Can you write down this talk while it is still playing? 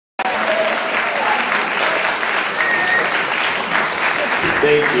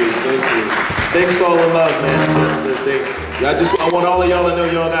Thank you, thank you. Thanks for all the love, man. I want all of y'all to know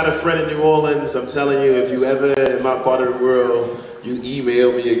y'all got a friend in New Orleans. I'm telling you, if you ever in my part of the world, you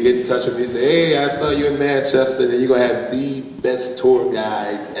email me or get in touch with me and say, hey, I saw you in Manchester, and you're going to have the best tour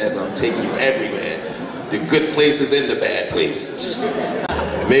guide ever. I'm taking you everywhere. The good places and the bad places.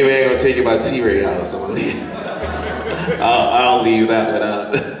 Maybe I ain't going to take you by T-Ray House. I'm going to leave. I'll leave that one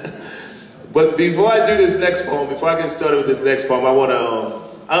out. But before I do this next poem, before I get started with this next poem, I want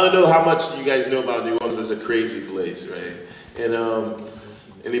to, I don't know how much you guys know about New Orleans, but it's a crazy place, right?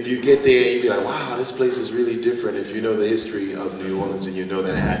 And if you get there, you'll be like, wow, this place is really different. If you know the history of New Orleans and you know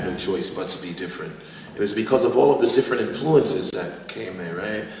that it had no choice but to be different. And it's because of all of the different influences that came there,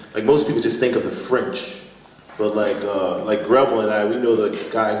 right? Like most people just think of the French. But like Greville and I, we know the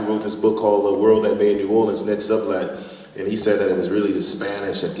guy who wrote this book called The World That Made New Orleans, Ned Sublette. And he said that it was really the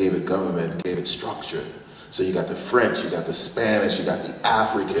Spanish that gave it government, gave it structure. So you got the French, you got the Spanish, you got the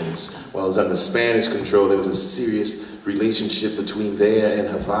Africans. While it was under Spanish control, there was a serious relationship between there and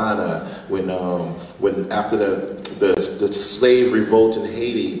Havana when after the slave revolt in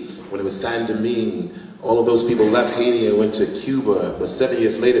Haiti, when it was Saint-Domingue, all of those people left Haiti and went to Cuba, but 7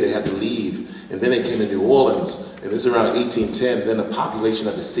 years later they had to leave. And then they came to New Orleans, and this is around 1810, then the population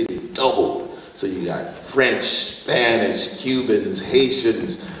of the city doubled. So you got French, Spanish, Cubans,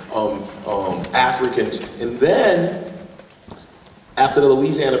 Haitians, Africans. And then, after the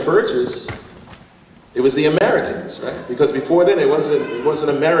Louisiana Purchase, it was the Americans, right? Because before then, it wasn't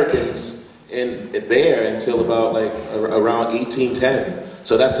Americans there until about like around 1810.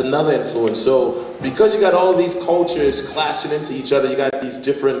 So that's another influence. So because you got all of these cultures clashing into each other, you got these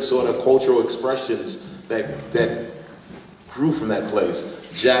different sort of cultural expressions that grew from that place.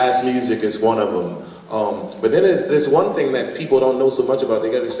 Jazz music is one of them. But then there's one thing that people don't know so much about. They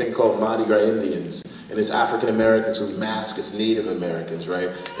got this thing called Mardi Gras Indians. And it's African Americans who mask as Native Americans, right?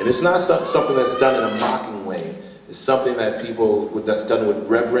 And it's not something that's done in a mocking way. It's something that that's done with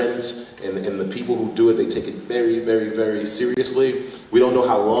reverence, and the people who do it, they take it very, very, very seriously. We don't know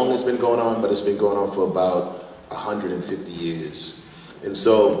how long it's been going on, but it's been going on for about 150 years. And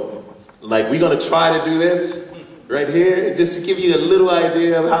so, like, we're gonna try to do this right here, just to give you a little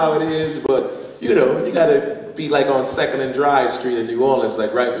idea of how it is, but you know, you gotta be like on 2nd and Drive Street in New Orleans,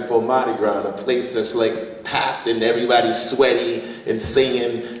 like right before Mardi Gras, a place that's like packed and everybody's sweaty and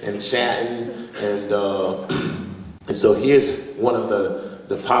singing and chanting, and so here's one of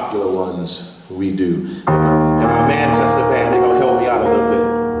the popular ones we do. And my Manchester band, they're gonna help me out a little bit.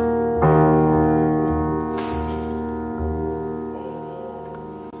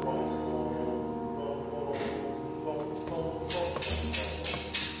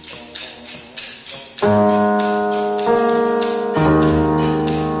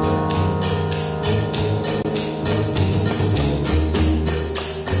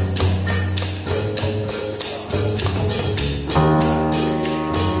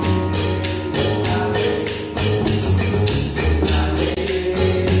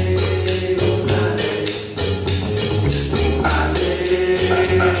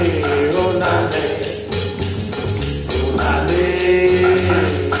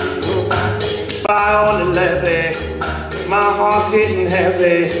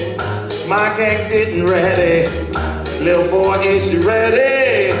 My gang's getting ready. Little boy, is you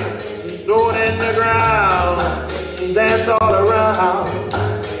ready? Throw it in the ground. Dance all around.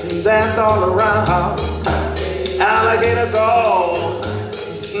 Dance all around. Alligator go.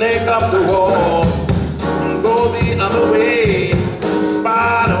 Snake up the wall. Go the other way.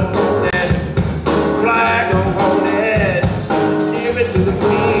 Spider on it. Flag on it. Give it to the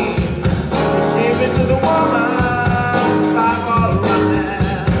queen. Give it to the woman. Stop all around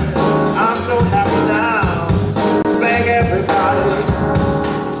that. I'm so happy now. Sing everybody.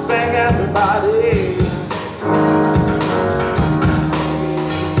 Sing everybody.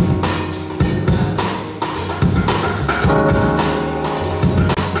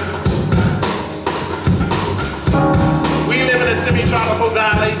 We live in a semi-tropical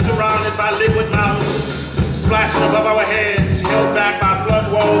valley surrounded by liquid mountains, splashing above our heads, held back by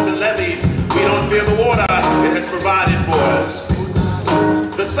flood walls and levees. We don't feel the water it has provided for us.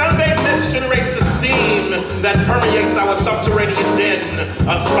 The sunbaked mist generates the steam that permeates our subterranean den,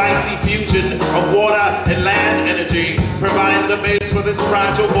 a spicy fusion of water and land energy, providing the base for this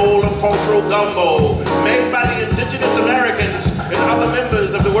fragile bowl of cultural gumbo, made by the indigenous Americans and other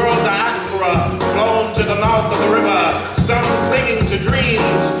members of the world diaspora, flown to the mouth of the river, some clinging to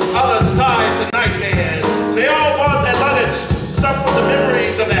dreams, others tied to nightmares. They all brought their luggage, stuffed with the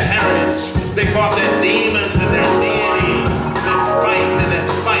memories of their heritage. They brought their demons and their deities, their spice and their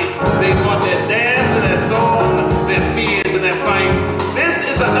spite. They brought their dance and their song, their fears and their fight. This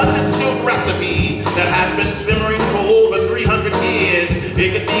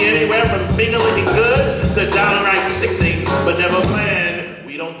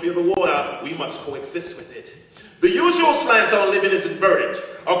don't fear the water, we must coexist with it. The usual slant on living is inverted.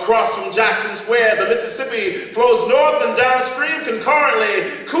 Across from Jackson Square, the Mississippi flows north and downstream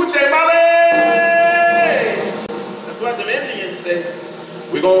concurrently. Cuche Male! That's what the Indians say.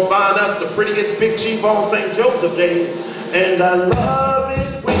 We're gonna find us the prettiest big chief on St. Joseph Day. And I love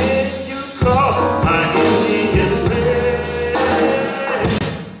it when you call my Indian friend.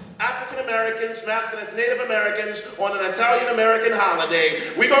 African Americans masking as Native Americans on an Italian American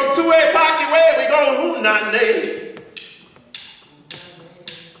holiday. We go two-way, pocky way, we go who not native.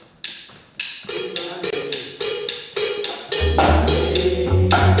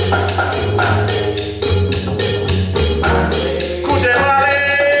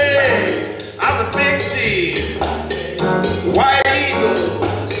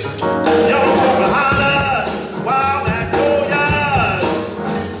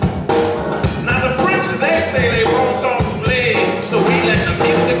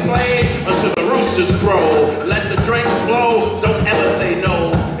 Let the drinks flow, don't ever say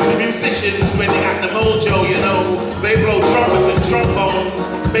no. The musicians, when they got the mojo, you know, they blow trumpets and trombones,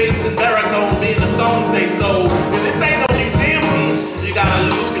 bass and baritone, mean the songs they sold. If this ain't no museum piece, you gotta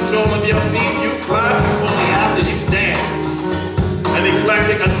lose control of your feet. You clap only after you dance. An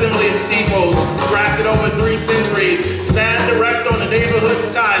eclectic assembly of steeples, drafted over 3 centuries, stand erect on the neighborhood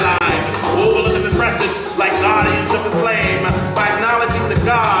skyline, overlooking the crescent like guardians of the flame, by acknowledging the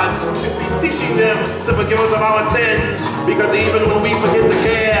gods, beseeching them to forgive us of our sins, because even when we forget to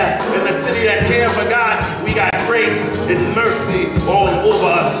care, in the city that cared for God, we got grace and mercy all over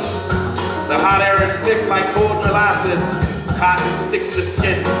us. The hot air is thick like cold molasses, cotton sticks to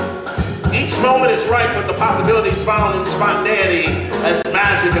skin. Each moment is ripe with the possibilities found in spontaneity, as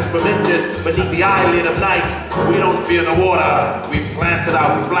magic is fermented beneath the eyelid of night. We don't fear the water, we planted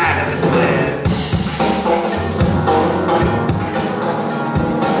our flag in this land.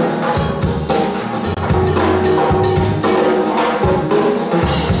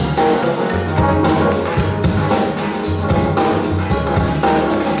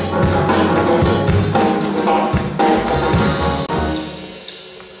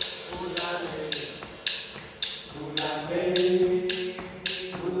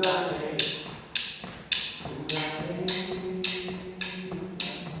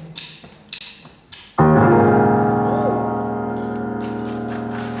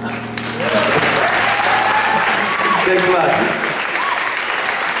 Thanks a lot.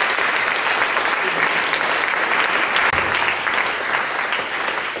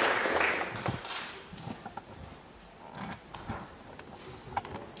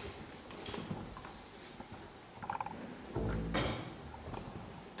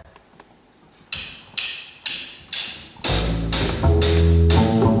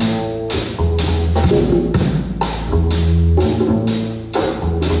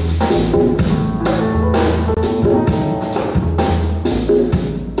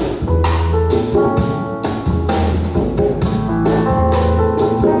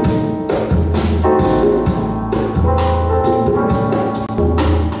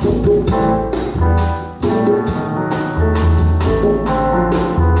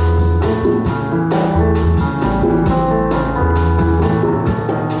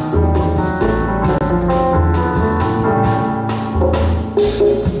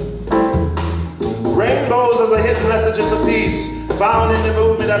 Found in the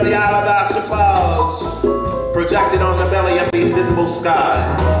movement of the alabaster clouds, projected on the belly of the invisible sky.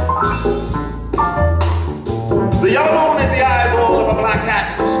 The yellow moon is the eyeball of a black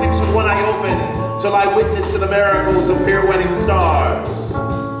cat who sleeps with one eye open till I witness to the miracles of pirouetting stars.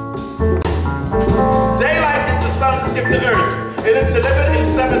 Daylight is the sun's gift to earth. It is delivered in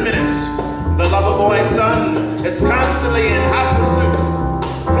 7 minutes. The lover boy sun is constantly in hot pursuit.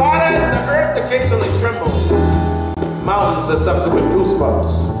 Plotted, the earth occasionally trembles. Mountains are subsequent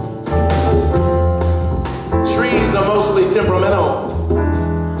goosebumps. Trees are mostly temperamental.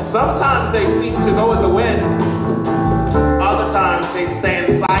 Sometimes they seem to go with the wind. Other times they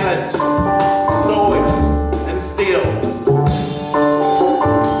stand silent, stoic, and still.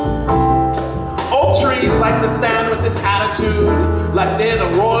 Oak trees like to stand with this attitude, like they're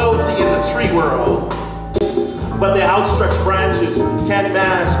the royalty in the tree world. But their outstretched branches can't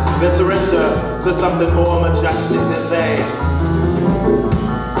mask their surrender to something more majestic than they.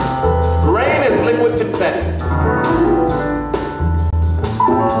 Rain is liquid confetti.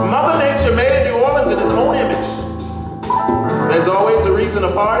 Mother Nature made New Orleans in its own image. There's always a reason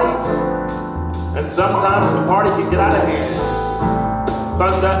to party, and sometimes the party can get out of hand.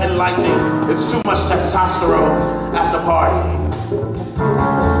 Thunder and lightning, it's too much testosterone at the party.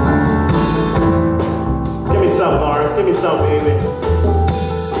 Give me some, Lawrence, give me some, baby.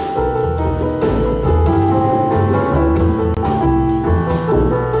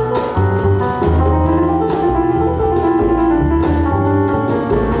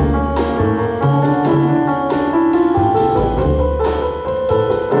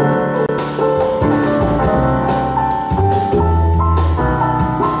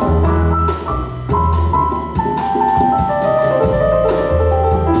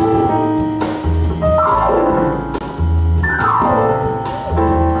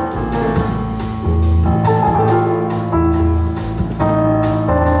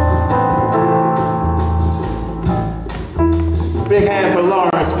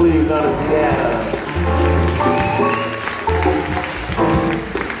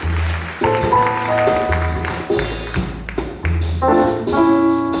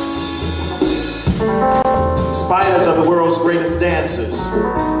 dancers.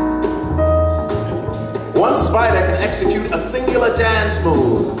 One spider can execute a singular dance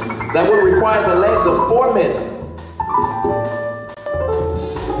move that would require the legs of 4 men.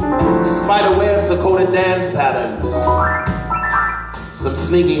 Spider webs are coded dance patterns. Some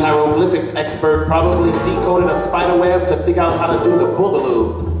sneaky hieroglyphics expert probably decoded a spider web to figure out how to do the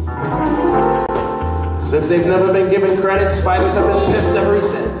boogaloo. Since they've never been given credit, spiders have been pissed ever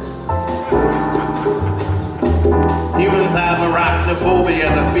since. Humans have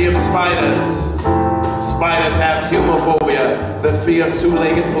arachnophobia, the fear of spiders. Spiders have humophobia, the fear of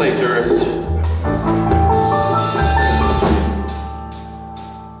two-legged plagiarists.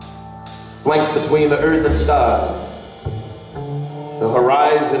 Flanked between the earth and sky, the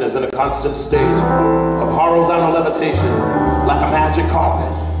horizon is in a constant state of horizontal levitation, like a magic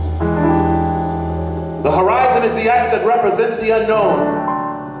carpet. The horizon is the axe that represents the unknown.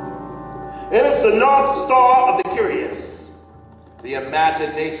 It is the North Star of the curious. The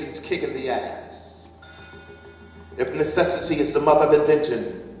imagination's kicking the ass. If necessity is the mother of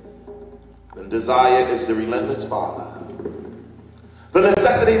invention, then desire is the relentless father. The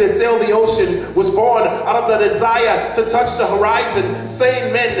necessity to sail the ocean was born out of the desire to touch the horizon.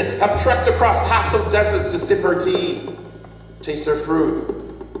 Sane men have trekked across hostile deserts to sip her tea, taste her fruit,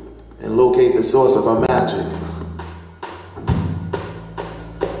 and locate the source of her magic.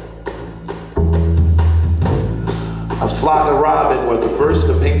 A flock of robin were the first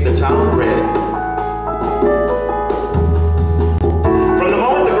to paint the town red. From the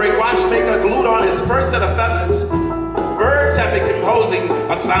moment the great watchmaker glued on his first set of feathers, birds have been composing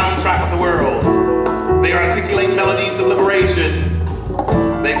a soundtrack of the world. They articulate melodies of liberation.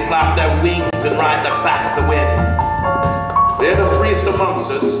 They flap their wings and ride the back of the wind. They're the freest amongst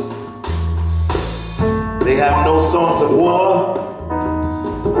us. They have no songs of war,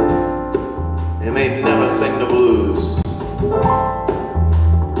 and they never sing the blues.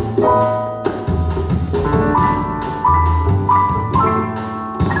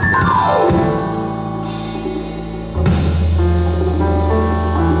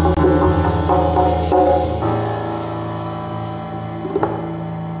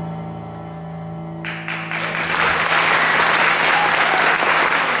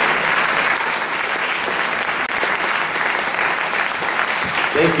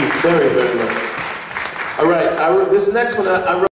 Thank you very, very much. All right, this next one I wrote.